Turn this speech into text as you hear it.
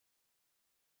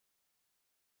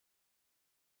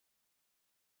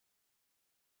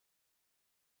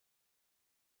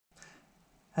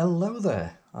Hello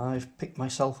there, I've picked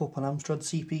myself up an Amstrad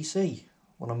CPC,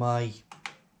 one of my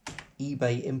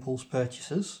eBay impulse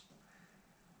purchases.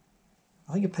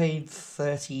 I think I paid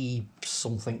 30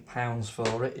 something pounds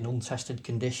for it in untested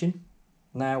condition.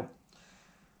 Now,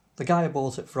 the guy I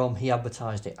bought it from, he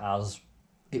advertised it as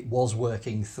it was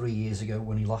working 3 years ago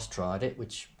when he last tried it,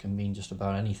 which can mean just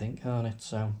about anything, can't it?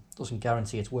 So, doesn't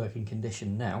guarantee it's working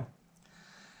condition now.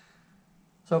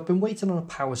 So I've been waiting on a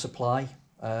power supply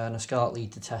and a SCART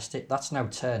lead to test it. That's now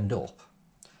turned up,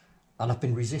 and I've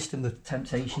been resisting the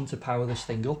temptation to power this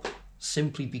thing up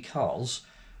simply because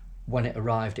when it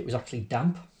arrived it was actually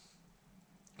damp.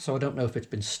 So I don't know if it's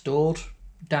been stored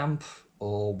damp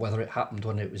or whether it happened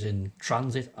when it was in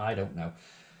transit, I don't know.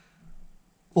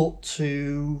 But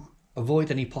to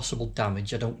avoid any possible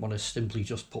damage, I don't want to simply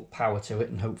just put power to it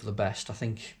and hope for the best. I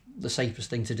think the safest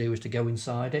thing to do is to go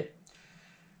inside it,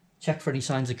 check for any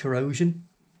signs of corrosion,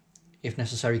 if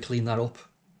necessary clean that up,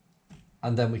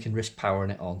 and then we can risk powering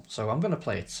it on. So I'm going to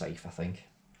play it safe, I think.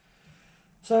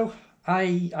 So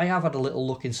I have had a little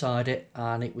look inside it,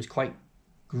 and it was quite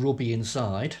grubby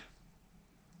inside.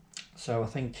 So I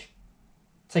think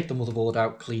take the motherboard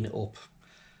out, clean it up,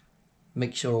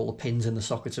 make sure all the pins in the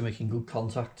sockets are making good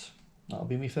contact. That'll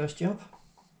be my first job.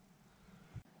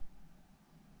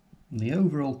 The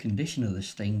overall condition of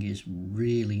this thing is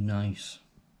really nice.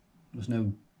 There's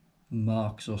no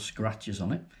marks or scratches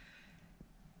on it.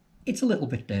 It's a little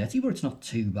bit dirty, but it's not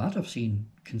too bad. I've seen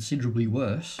considerably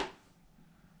worse.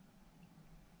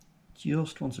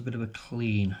 Just wants a bit of a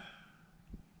clean.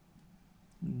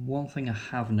 One thing I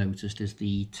have noticed is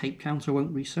the tape counter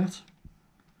won't reset.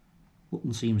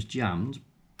 Button seems jammed,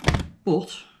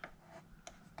 but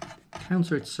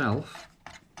counter itself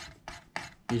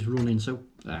is running, so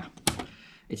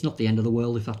it's not the end of the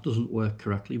world if that doesn't work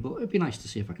correctly, but it'd be nice to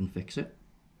see if I can fix it.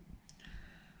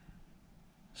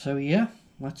 So yeah,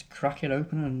 let's crack it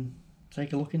open and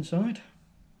take a look inside.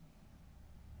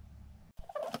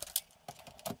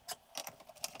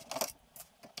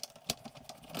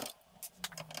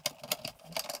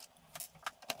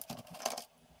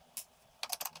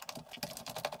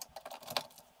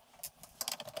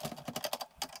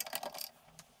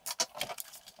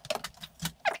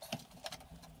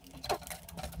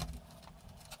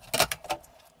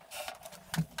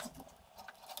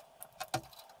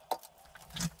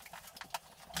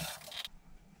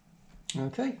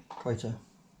 Okay, quite a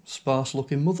sparse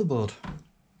looking motherboard.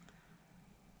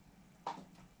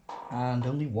 And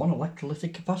only one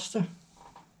electrolytic capacitor.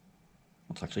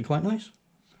 That's actually quite nice.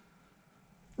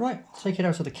 Right, I'll take it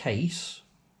out of the case.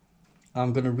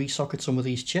 I'm going to resocket some of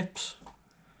these chips,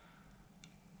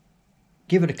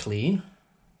 give it a clean,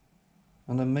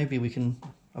 and then maybe we can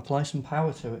apply some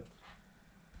power to it.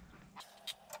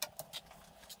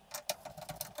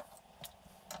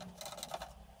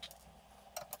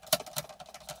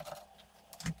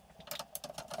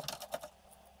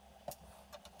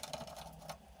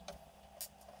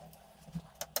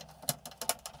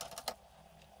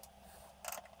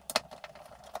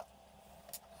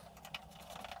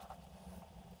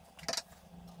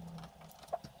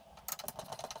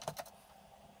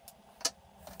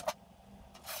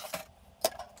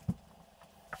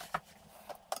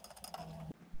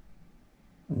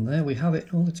 And there we have it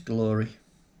in all its glory.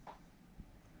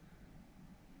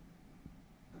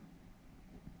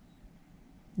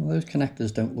 Well, those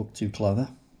connectors don't look too clever,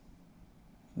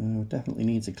 so it definitely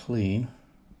needs a clean.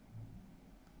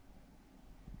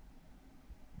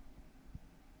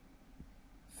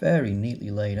 Very neatly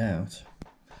laid out.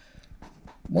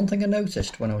 One thing I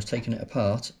noticed when I was taking it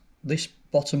apart, this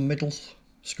bottom middle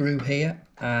screw here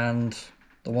and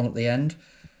the one at the end,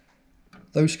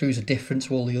 those screws are different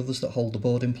to all the others that hold the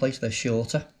board in place. They're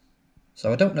shorter.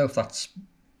 So I don't know if that's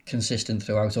consistent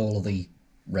throughout all of the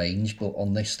range, but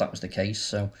on this that was the case.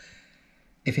 So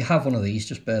if you have one of these,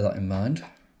 just bear that in mind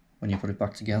when you put it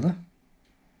back together.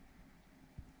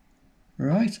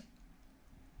 Right,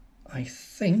 I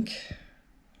think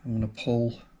I'm going to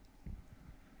pull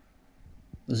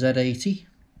the Z80.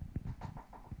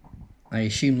 I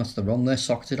assume that's the ROM there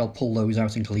socketed. I'll pull those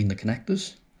out and clean the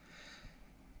connectors.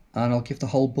 And I'll give the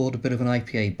whole board a bit of an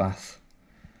IPA bath.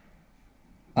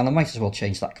 And I might as well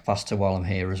change that capacitor while I'm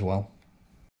here as well.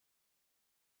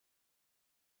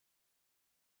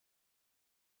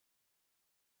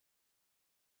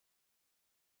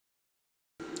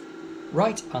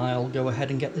 Right, I'll go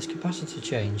ahead and get this capacitor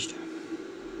changed.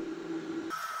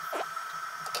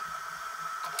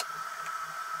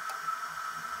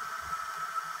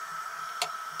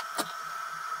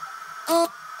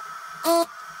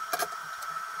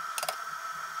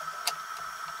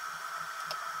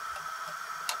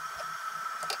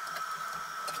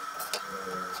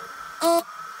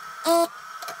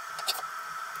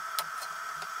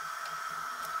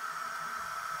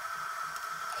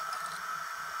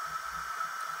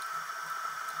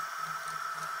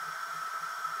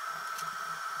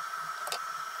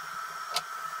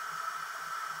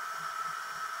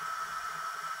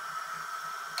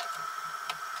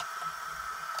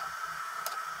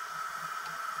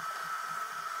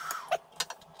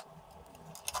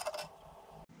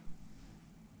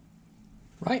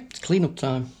 Right, it's clean up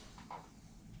time.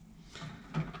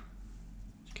 Let's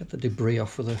get the debris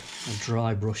off with a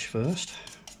dry brush first.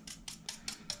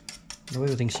 Although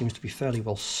everything seems to be fairly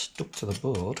well stuck to the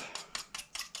board.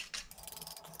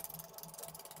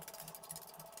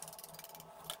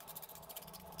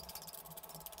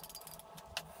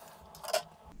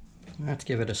 Let's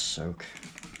give it a soak.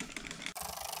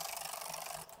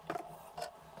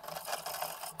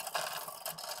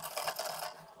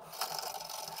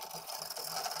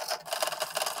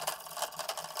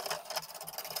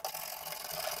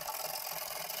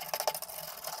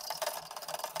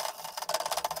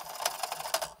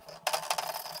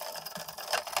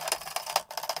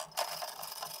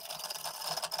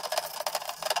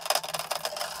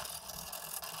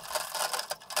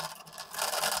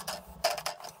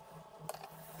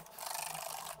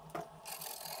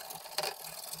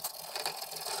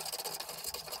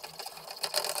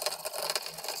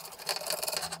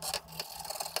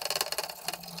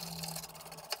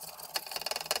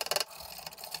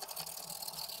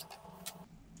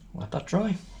 Let that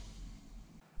dry.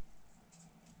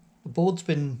 The board's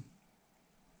been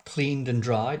cleaned and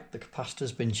dried, the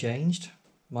capacitor's been changed,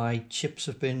 my chips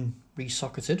have been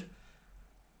resocketed.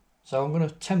 So I'm going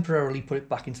to temporarily put it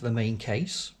back into the main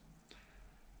case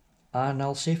and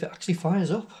I'll see if it actually fires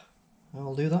up.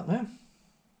 I'll do that now.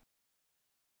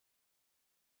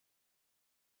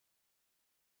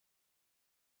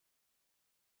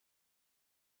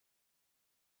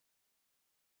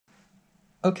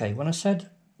 Okay, when I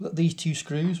said that these two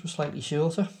screws were slightly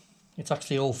shorter, it's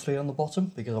actually all three on the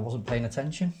bottom because I wasn't paying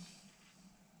attention.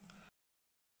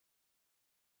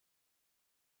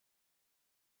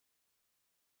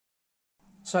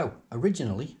 So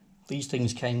originally these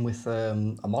things came with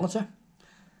a monitor,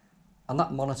 and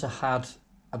that monitor had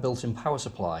a built-in power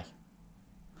supply.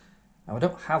 Now I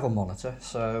don't have a monitor,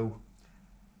 so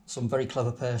some very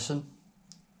clever person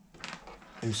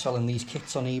who's selling these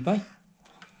kits on eBay.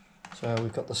 So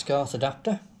we've got the SCART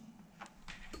adapter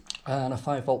and a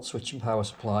 5-volt switch and power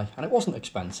supply, and it wasn't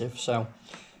expensive, so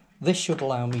this should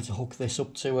allow me to hook this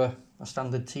up to a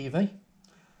standard TV.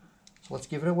 So let's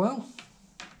give it a whirl.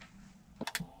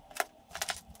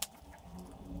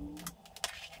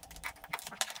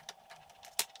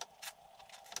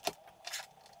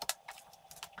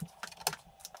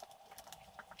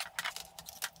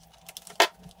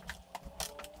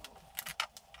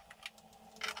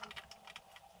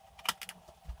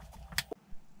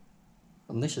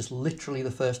 And this is literally the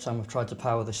first time I've tried to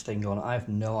power this thing on. I have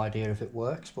no idea if it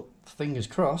works, but fingers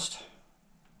crossed.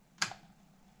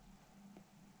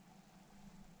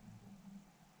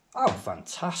 Oh,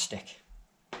 fantastic.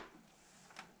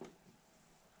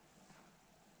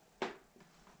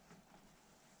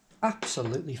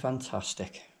 Absolutely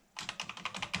fantastic.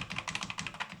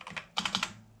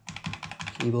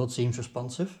 Keyboard seems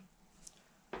responsive.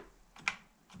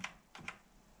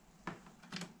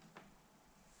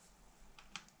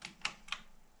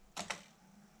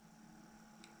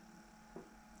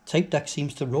 Tape deck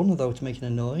seems to run without making a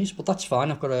noise, but that's fine.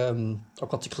 I've got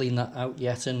to clean that out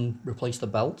yet and replace the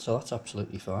belt, so that's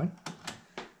absolutely fine.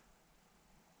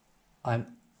 I'm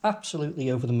absolutely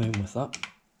over the moon with that.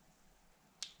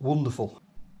 Wonderful.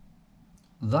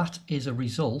 That is a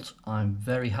result I'm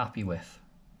very happy with.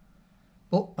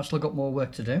 But I've still got more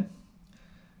work to do.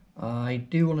 I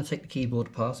do want to take the keyboard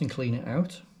apart and clean it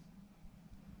out.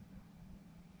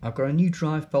 I've got a new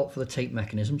drive belt for the tape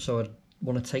mechanism, so I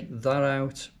want to take that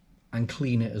out and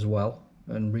clean it as well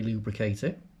and re-lubricate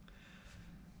it.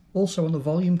 Also on the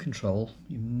volume control,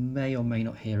 you may or may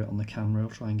not hear it on the camera. I'll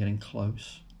try and get in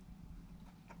close.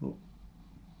 Oh.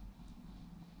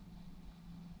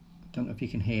 I don't know if you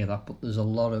can hear that, but there's a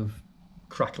lot of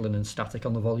crackling and static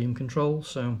on the volume control,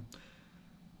 so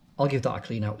I'll give that a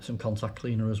clean out with some contact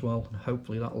cleaner as well, and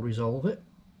hopefully that will resolve it.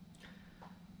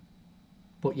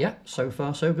 But yeah, so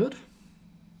far so good.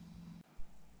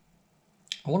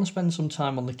 I want to spend some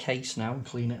time on the case now and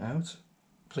clean it out.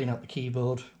 Clean out the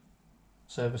keyboard,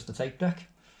 service the tape deck.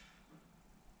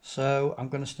 So I'm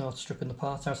going to start stripping the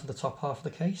parts out of the top half of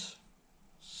the case.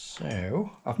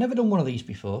 So I've never done one of these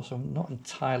before, so I'm not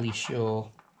entirely sure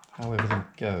how everything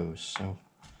goes. So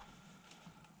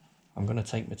I'm going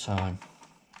to take my time.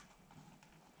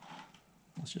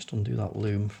 Let's just undo that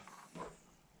loom.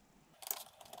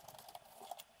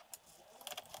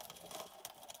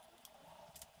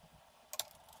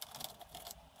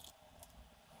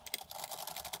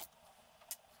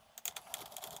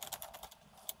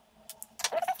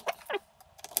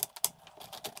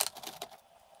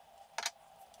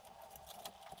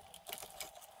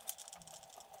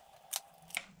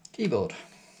 Keyboard.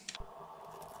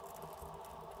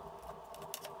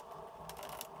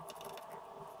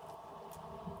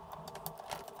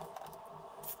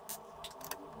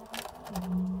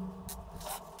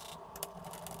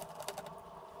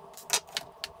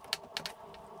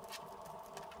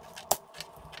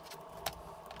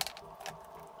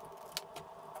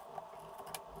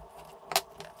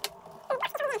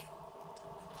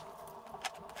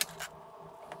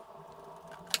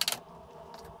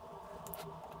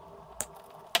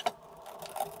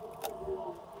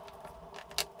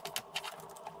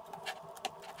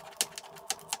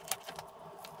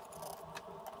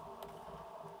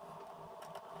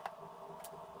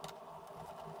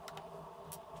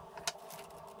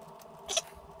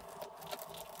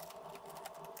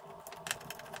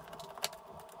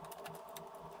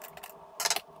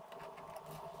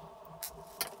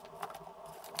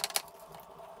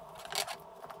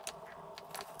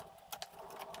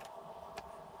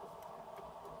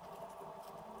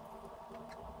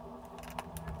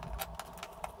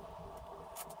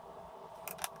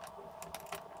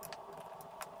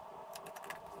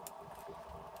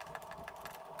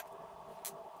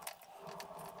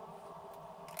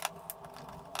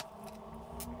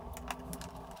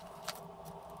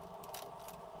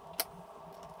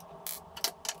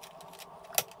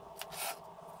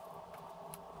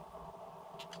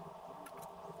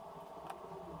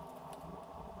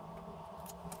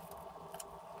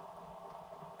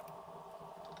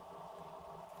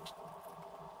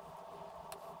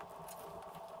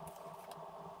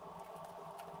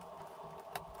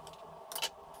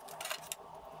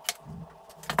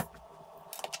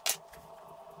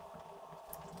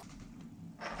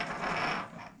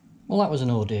 Well, that was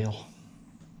an ordeal.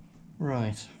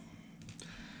 Right.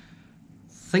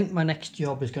 Think my next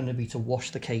job is going to be to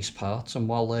wash the case parts, and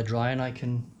while they're drying I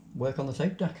can work on the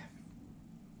tape deck.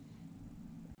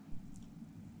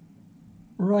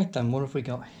 Right then, what have we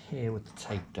got here with the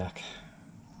tape deck?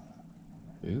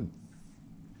 Ooh.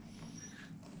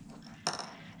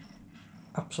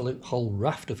 Absolute whole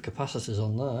raft of capacitors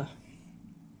on there.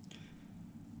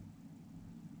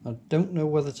 I don't know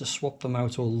whether to swap them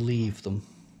out or leave them.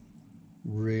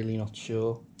 Really not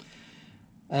sure.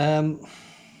 It's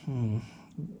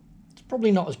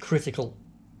probably not as critical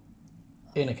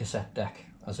in a cassette deck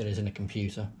as it is in a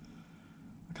computer.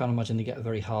 I can't imagine they get a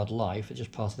very hard life, it's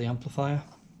just part of the amplifier.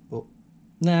 But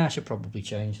nah, I should probably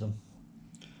change them.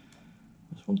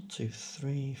 There's 1, 2,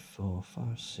 3, 4,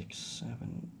 5, 6,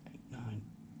 7, 8, 9,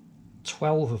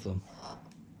 12 of them.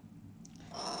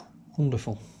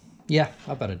 Wonderful. Yeah,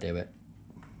 I better do it.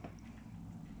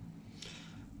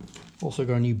 Also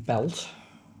got a new belt,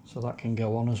 so that can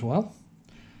go on as well.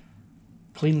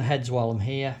 Clean the heads while I'm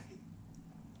here.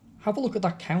 Have a look at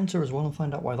that counter as well and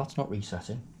find out why that's not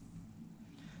resetting.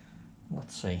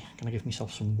 Let's see, can I give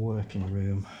myself some working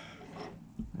room?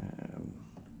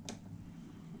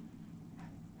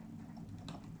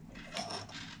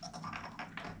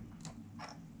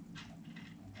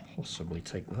 Possibly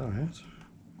take that out.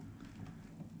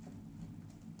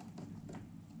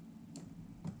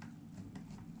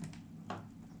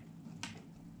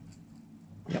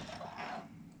 Yep.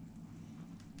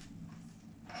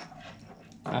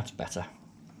 That's better.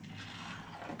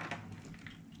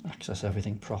 Access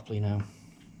everything properly now.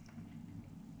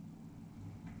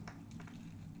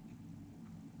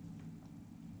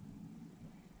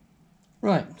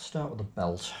 Right, start with the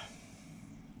belt.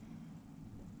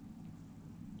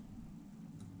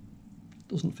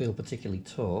 Doesn't feel particularly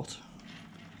taut. So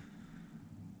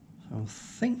I'm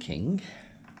thinking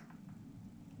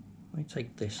I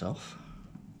take this off.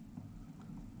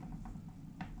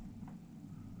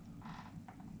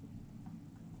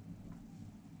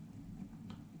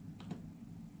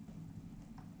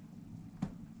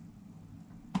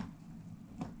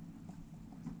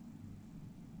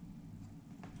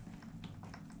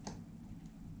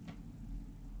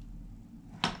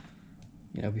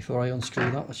 You know, before I unscrew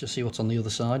that, let's just see what's on the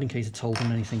other side in case it's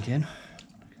holding anything in.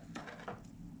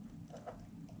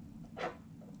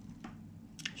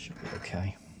 Should be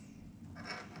okay.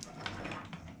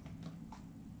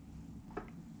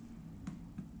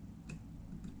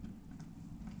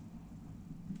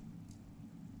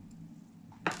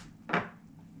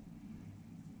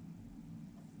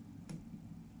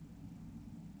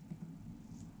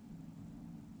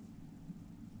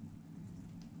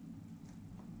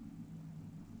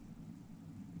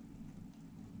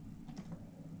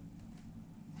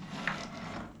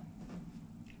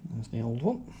 There's the old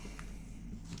one.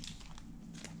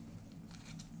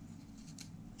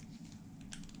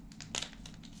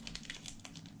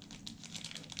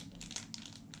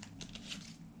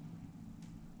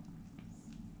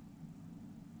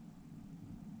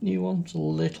 New one's a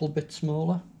little bit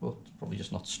smaller, but it's probably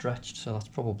just not stretched, so that's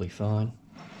probably fine.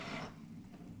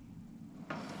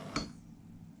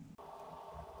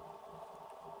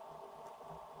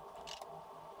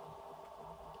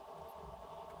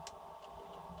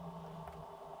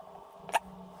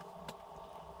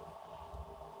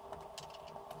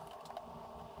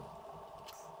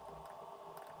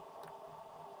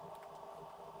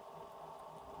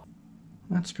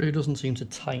 That screw doesn't seem to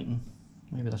tighten.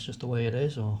 Maybe that's just the way it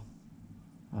is, or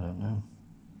I don't know.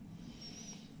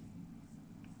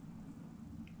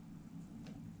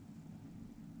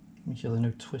 Make sure there are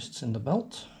no twists in the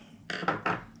belt.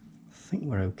 I think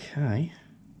we're okay.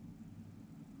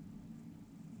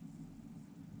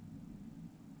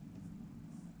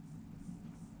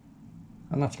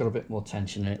 And that's got a bit more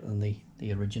tension in it than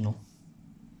the original.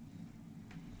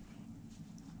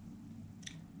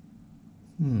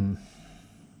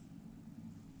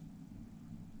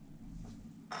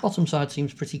 Bottom side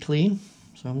seems pretty clean,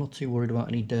 so I'm not too worried about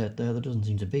any dirt there. There doesn't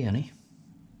seem to be any.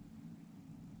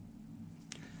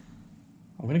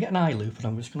 I'm going to get an eye loop and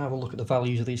I'm just going to have a look at the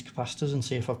values of these capacitors and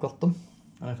see if I've got them.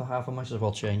 And if I have, I might as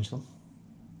well change them.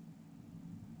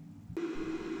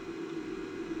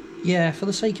 Yeah, for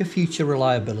the sake of future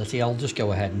reliability, I'll just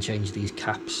go ahead and change these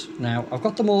caps. Now, I've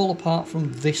got them all apart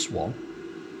from this one,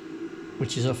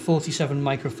 which is a 47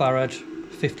 microfarad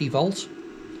 50 volt.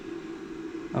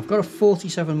 I've got a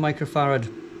 47 microfarad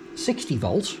 60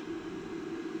 volt.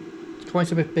 It's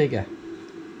quite a bit bigger.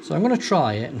 So I'm going to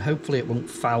try it and hopefully it won't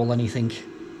foul anything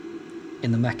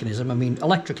in the mechanism. I mean,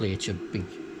 electrically it should be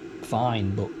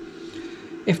fine, but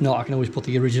If not, I can always put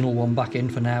the original one back in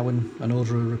for now and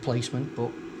order a replacement,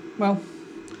 but, well,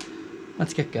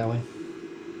 let's get going.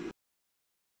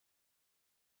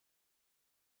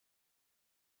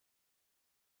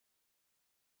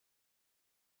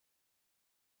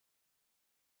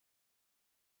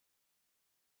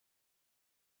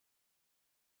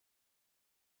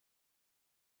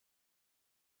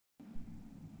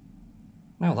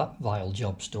 Now that vile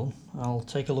job's done, I'll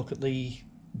take a look at the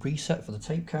reset for the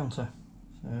tape counter.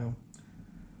 So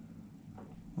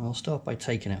I'll start by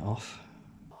taking it off.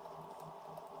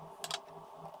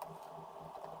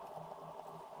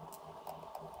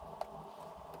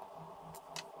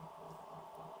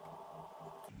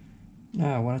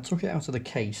 Now when I took it out of the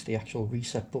case, the actual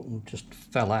reset button just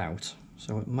fell out,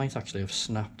 so it might actually have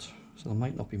snapped, so there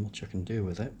might not be much I can do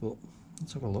with it, but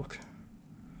let's have a look.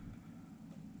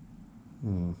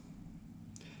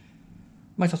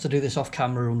 Might have to do this off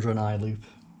camera under an eye loop.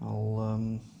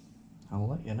 I'll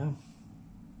let you know.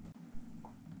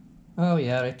 Oh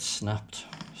yeah, it's snapped,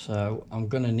 so I'm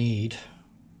gonna need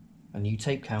a new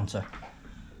tape counter.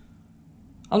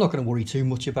 I'm not going to worry too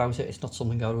much about it, it's not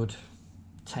something I would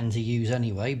tend to use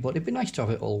anyway, but it'd be nice to have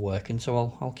it all working,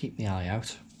 so I'll keep my eye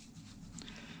out.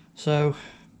 So,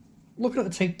 looking at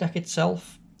the tape deck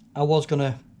itself, I was going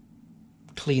to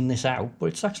clean this out, but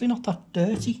it's actually not that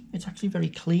dirty, it's actually very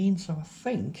clean, so I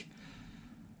think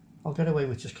I'll get away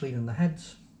with just cleaning the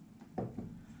heads.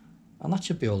 And that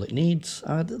should be all it needs.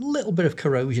 I had a little bit of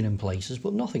corrosion in places,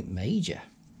 but nothing major.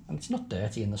 And it's not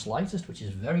dirty in the slightest, which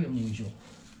is very unusual.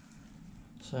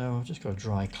 So I've just got a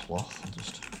dry cloth, I'll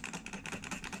just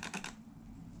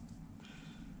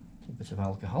a bit of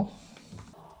alcohol.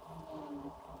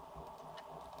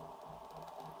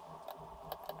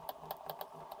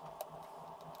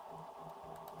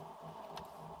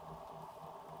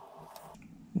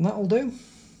 And that'll do.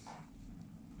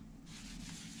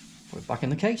 Put it back in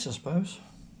the case, I suppose.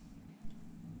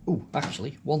 Oh,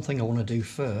 actually, one thing I want to do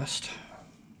first,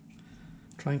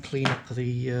 try and clean up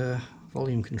the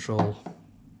volume control.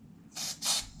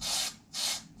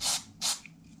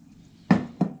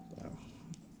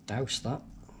 Douse that.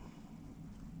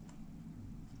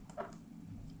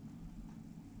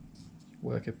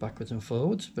 Work it backwards and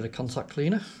forwards, bit of contact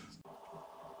cleaner.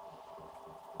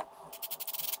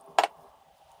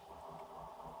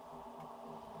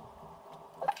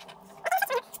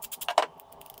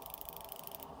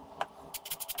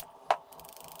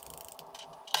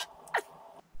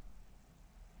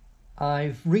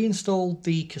 I've reinstalled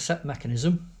the cassette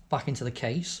mechanism back into the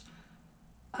case,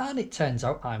 and it turns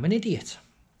out I'm an idiot.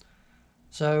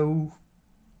 So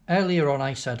earlier on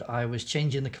I said I was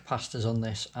changing the capacitors on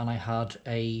this and I had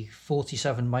a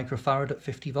 47 microfarad at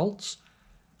 50 volts.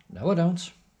 No, I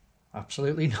don't.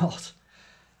 Absolutely not.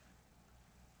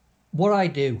 What I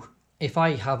do, if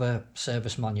I have a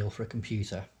service manual for a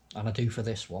computer, and I do for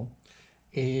this one,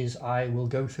 is I will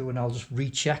go through and I'll just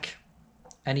recheck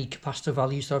any capacitor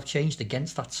values that I've changed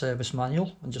against that service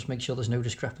manual and just make sure there's no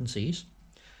discrepancies.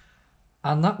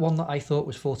 And that one that I thought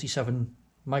was 47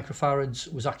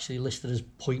 microfarads was actually listed as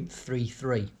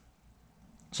 0.33.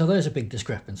 So there's a big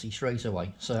discrepancy straight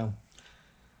away. So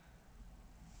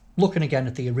looking again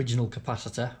at the original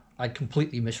capacitor, I'd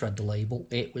completely misread the label.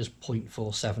 It was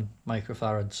 0.47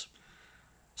 microfarads.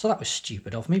 So that was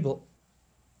stupid of me, but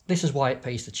this is why it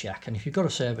pays to check. And if you've got a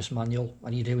service manual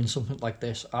and you're doing something like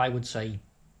this, I would say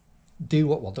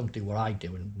don't do what I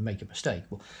do and make a mistake,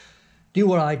 but do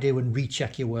what I do and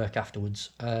recheck your work afterwards.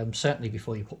 Certainly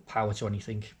before you put power to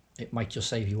anything, it might just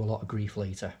save you a lot of grief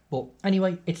later. But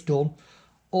anyway, it's done.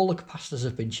 All the capacitors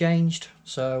have been changed,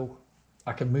 so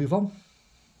I can move on.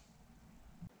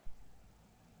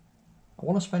 I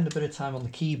want to spend a bit of time on the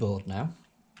keyboard now.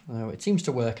 It seems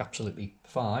to work absolutely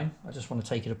fine. I just want to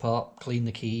take it apart, clean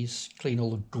the keys, clean all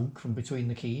the gunk from between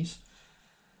the keys.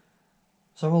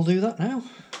 So I'll do that now.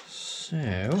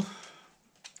 So,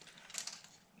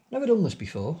 never done this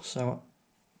before, so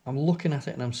I'm looking at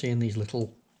it and I'm seeing these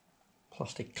little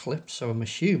plastic clips, so I'm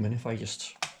assuming if I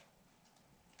just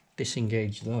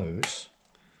disengage those,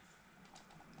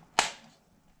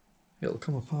 it'll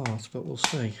come apart, but we'll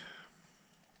see.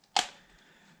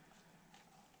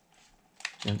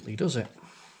 Gently does it.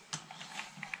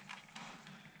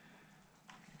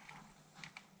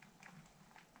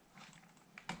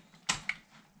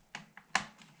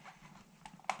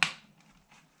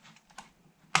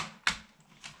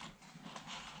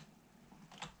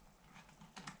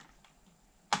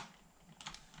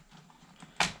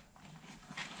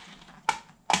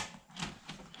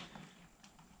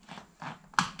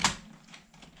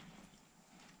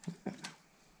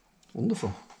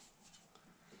 Wonderful.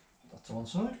 That's to one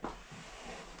side.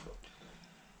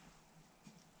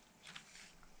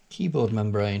 Keyboard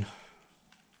membrane,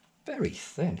 very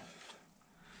thin.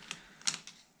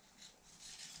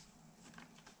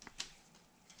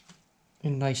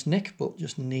 In nice nick, but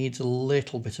just needs a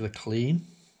little bit of a clean.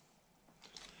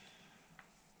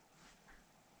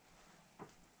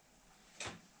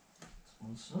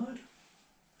 One side.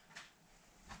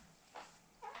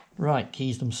 Right,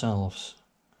 keys themselves.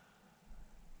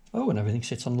 Oh, and everything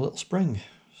sits on a little spring.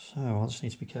 So I just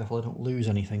need to be careful I don't lose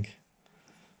anything.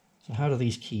 So how do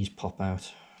these keys pop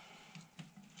out?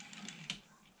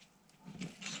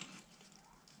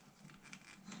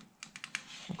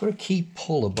 I've got a key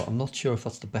puller, but I'm not sure if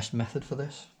that's the best method for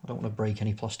this. I don't want to break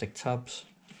any plastic tabs.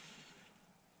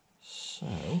 So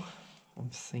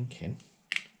I'm thinking,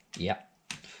 yeah,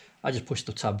 I just push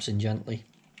the tabs in gently.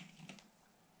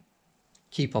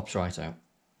 Key pops right out.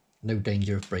 No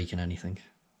danger of breaking anything.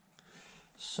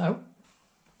 So,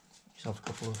 just have a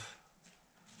couple of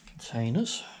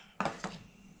containers.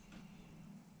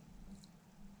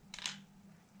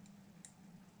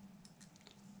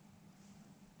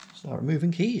 Start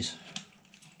removing keys.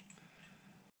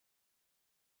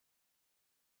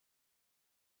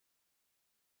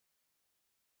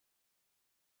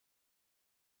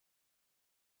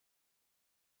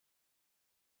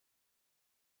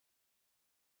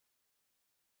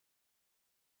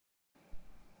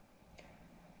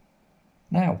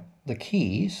 Now, the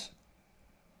keys,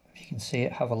 if you can see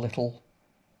it, have a little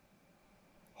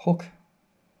hook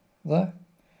there,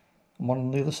 and one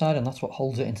on the other side, and that's what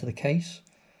holds it into the case.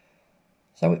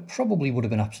 So it probably would have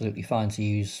been absolutely fine to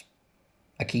use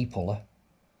a key puller,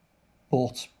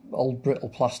 but old brittle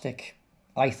plastic,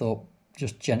 I thought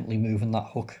just gently moving that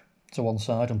hook to one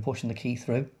side and pushing the key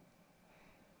through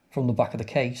from the back of the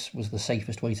case was the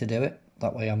safest way to do it.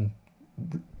 That way I'm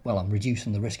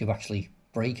reducing the risk of actually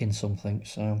breaking something,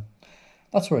 so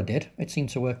that's what I did. It seemed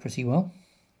to work pretty well.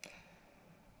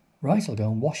 Right, I'll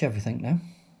go and wash everything now.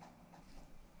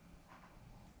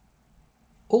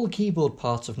 All the keyboard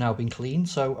parts have now been cleaned,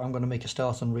 so I'm going to make a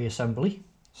start on reassembly.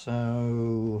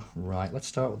 So, right, let's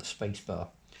start with the spacebar.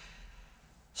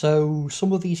 So,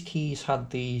 some of these keys had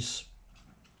these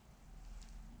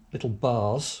little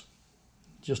bars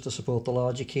just to support the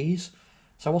larger keys.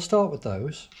 So I'll start with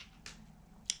those.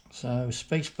 So,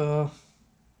 spacebar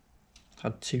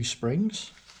had 2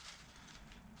 springs.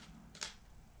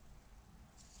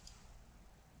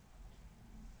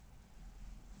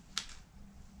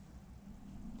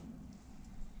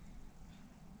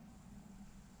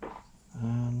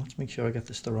 Let's make sure I get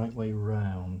this the right way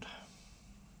round.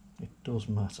 It does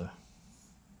matter.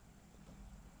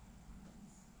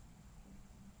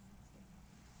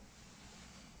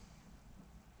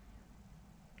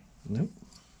 Nope.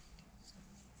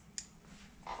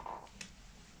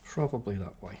 Probably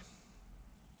that way.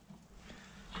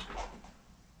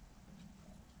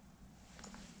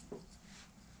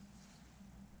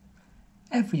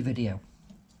 Every video,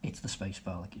 it's the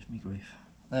spacebar that gives me grief.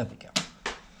 There we go.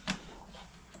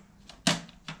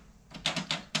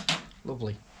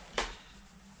 Lovely.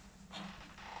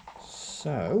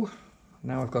 So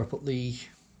now I've got to put the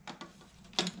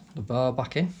bar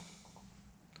back in.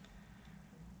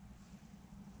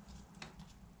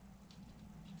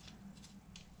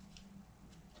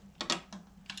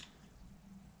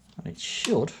 And it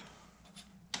should,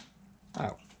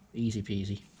 easy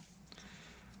peasy,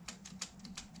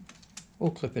 all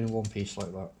clip in one piece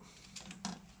like that.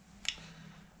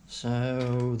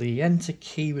 So the enter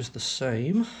key was the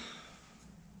same,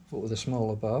 but with a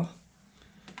smaller bar.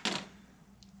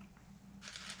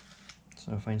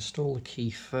 So if I install the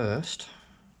key first,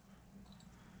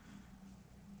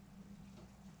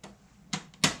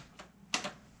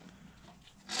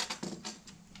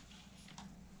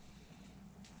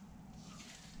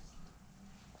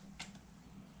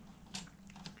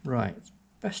 right,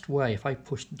 best way if I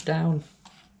push down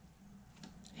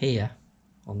here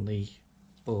on the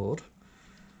board,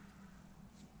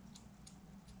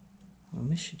 and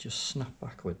this should just snap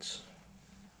backwards.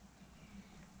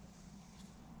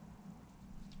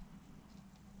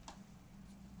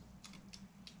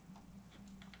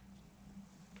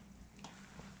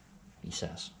 He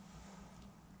says.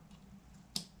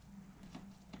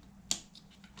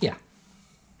 Yeah.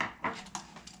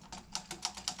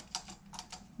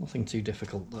 Nothing too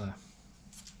difficult there.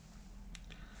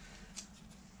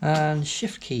 And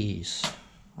shift keys,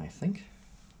 I think,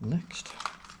 next.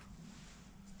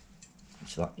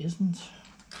 Which that isn't.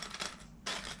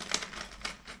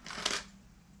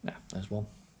 Yeah, there's one.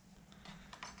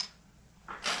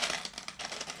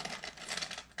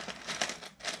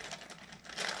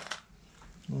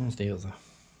 There's the other.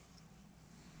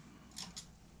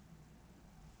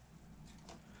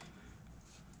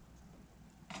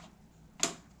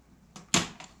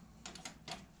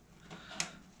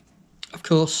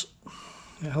 course,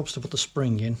 it helps to put the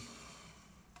spring in.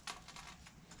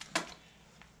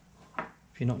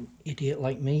 If you're not an idiot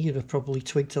like me, you'd have probably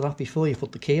twigged to that before you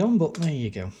put the key on, but there you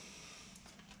go.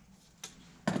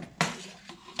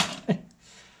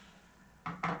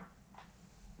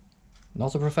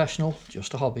 Not a professional,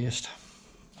 just a hobbyist.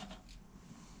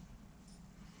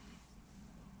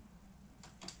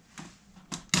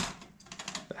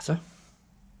 Better.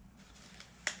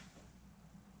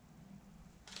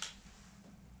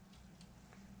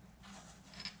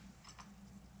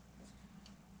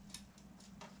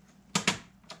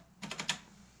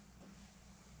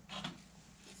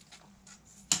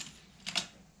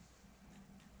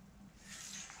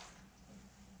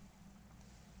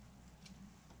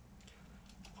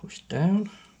 Push down.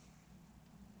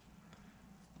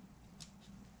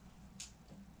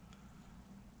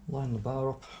 Line the bar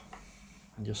up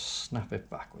and just snap it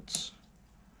backwards.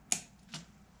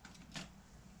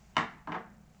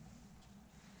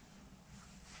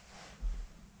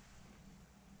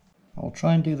 I'll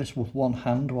try and do this with one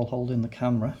hand while holding the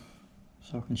camera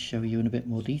so I can show you in a bit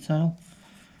more detail.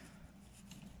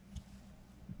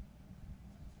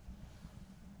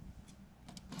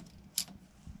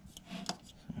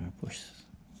 So push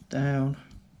down.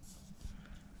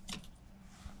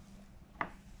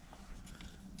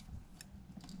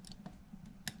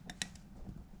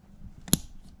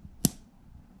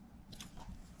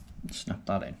 Snap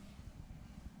that in.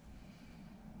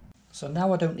 So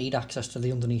now I don't need access to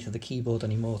the underneath of the keyboard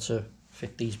anymore to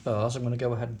fit these bars. I'm going to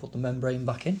go ahead and put the membrane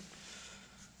back in.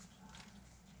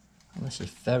 And this is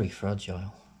very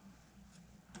fragile.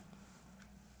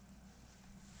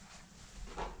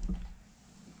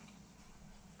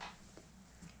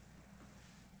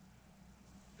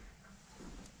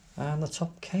 And the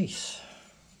top case.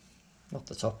 Not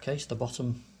the top case, the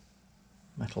bottom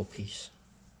metal piece.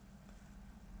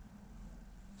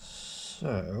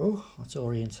 So let's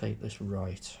orientate this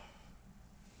right.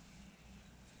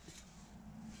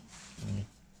 I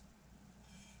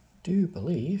do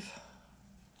believe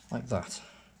like that.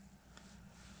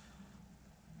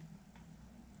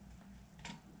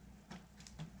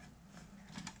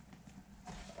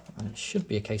 And it should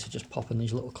be a case of just popping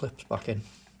these little clips back in.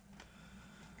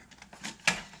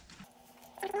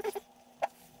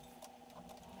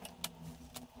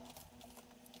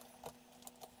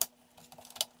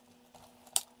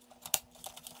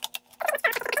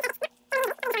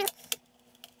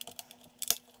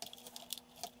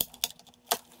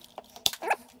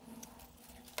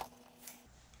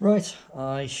 Right,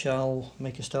 I shall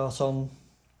make a start on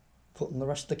putting the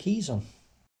rest of the keys on.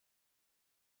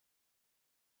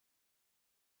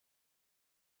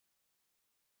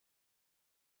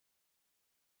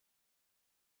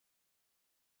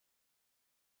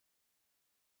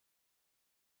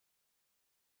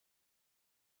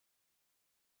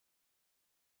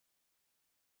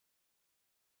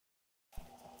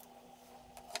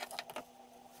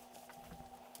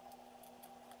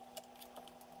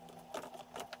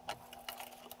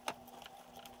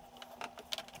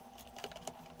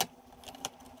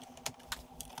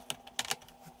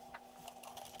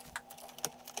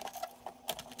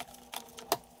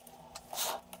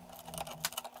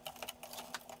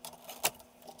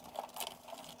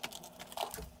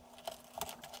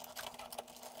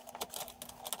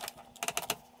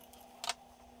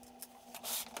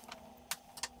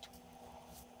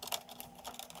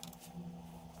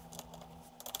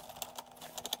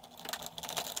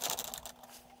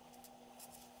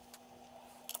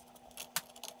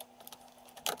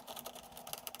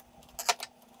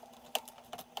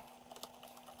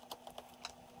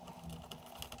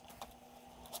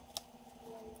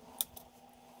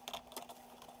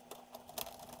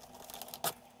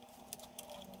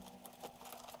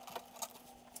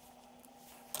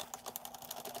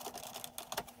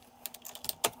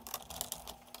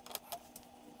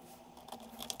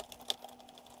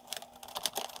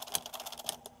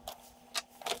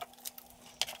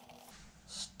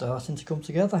 Starting to come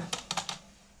together.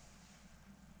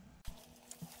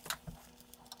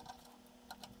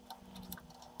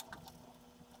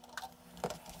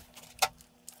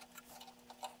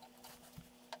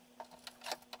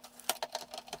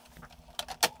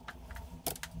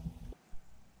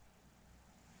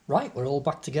 Right, we're all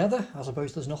back together. I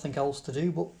suppose there's nothing else to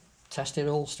do but test it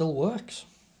all still works.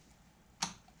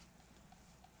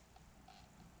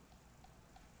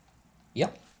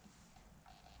 Yep.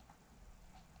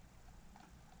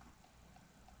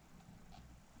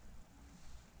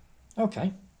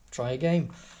 Okay, try a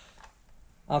game.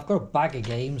 I've got a bag of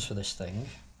games for this thing,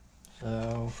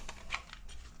 so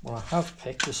what I have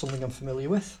picked is something I'm familiar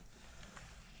with.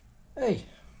 Hey,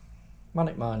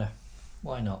 Manic Miner,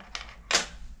 why not?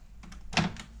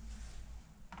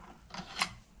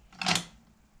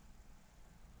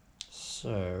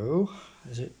 So,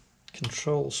 is it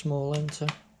Control small enter,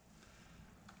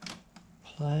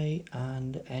 play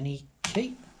and any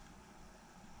key?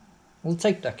 Well, the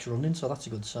tape deck's running, so that's a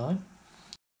good sign.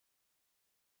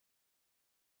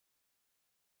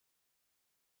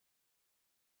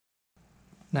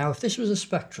 Now, if this was a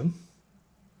Spectrum,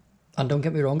 and don't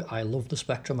get me wrong, I love the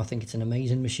Spectrum, I think it's an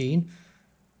amazing machine,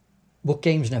 but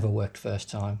games never worked first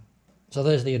time. So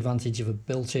there's the advantage of a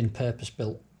built-in,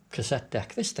 purpose-built cassette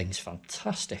deck. This thing's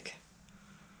fantastic.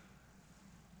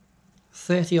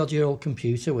 30-odd-year-old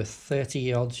computer with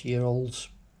 30-odd-year-old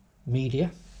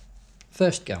media.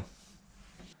 First go.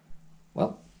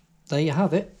 Well, there you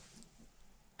have it.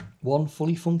 One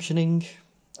fully functioning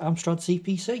Amstrad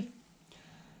CPC.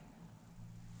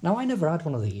 Now, I never had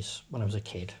one of these when I was a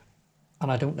kid,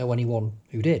 and I don't know anyone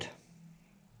who did.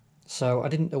 So I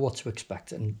didn't know what to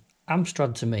expect, and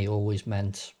Amstrad to me always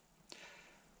meant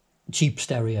cheap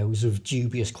stereos of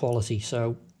dubious quality,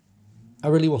 so I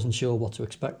really wasn't sure what to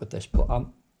expect with this, but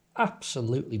I'm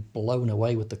absolutely blown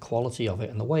away with the quality of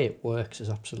it, and the way it works is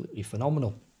absolutely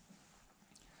phenomenal.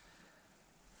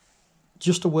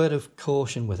 Just a word of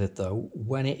caution with it though,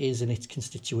 when it is in its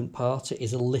constituent parts, it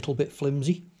is a little bit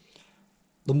flimsy.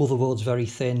 The motherboard's very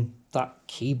thin, that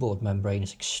keyboard membrane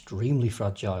is extremely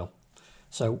fragile.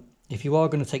 So if you are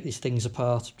going to take these things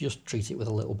apart, just treat it with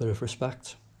a little bit of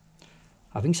respect.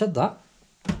 Having said that,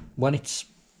 when it's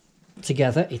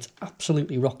together, it's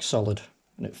absolutely rock solid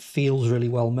and it feels really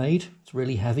well made. It's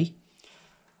really heavy.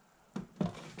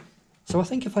 So I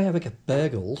think if I ever get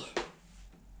burgled,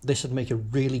 this would make a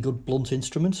really good blunt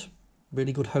instrument,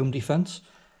 really good home defense.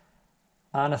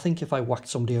 And I think if I whacked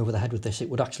somebody over the head with this, it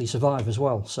would actually survive as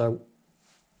well. So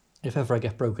if ever I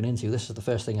get broken into, this is the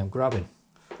first thing I'm grabbing.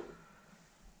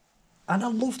 And I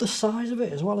love the size of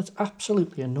it as well. It's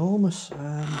absolutely enormous.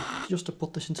 Just to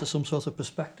put this into some sort of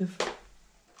perspective.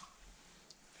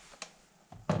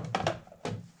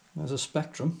 There's a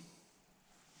Spectrum.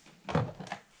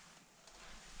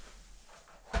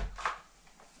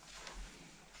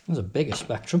 There's a bigger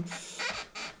Spectrum.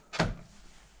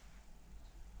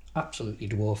 Absolutely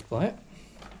dwarfed by it.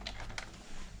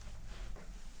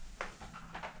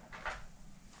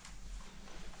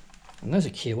 And there's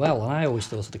a QL, and I always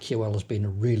thought of the QL as being a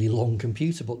really long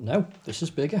computer, but no, this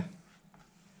is bigger.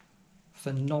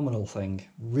 Phenomenal thing.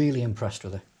 Really impressed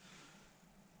with it.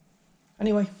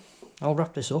 Anyway, I'll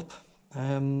wrap this up.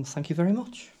 Thank you very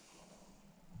much.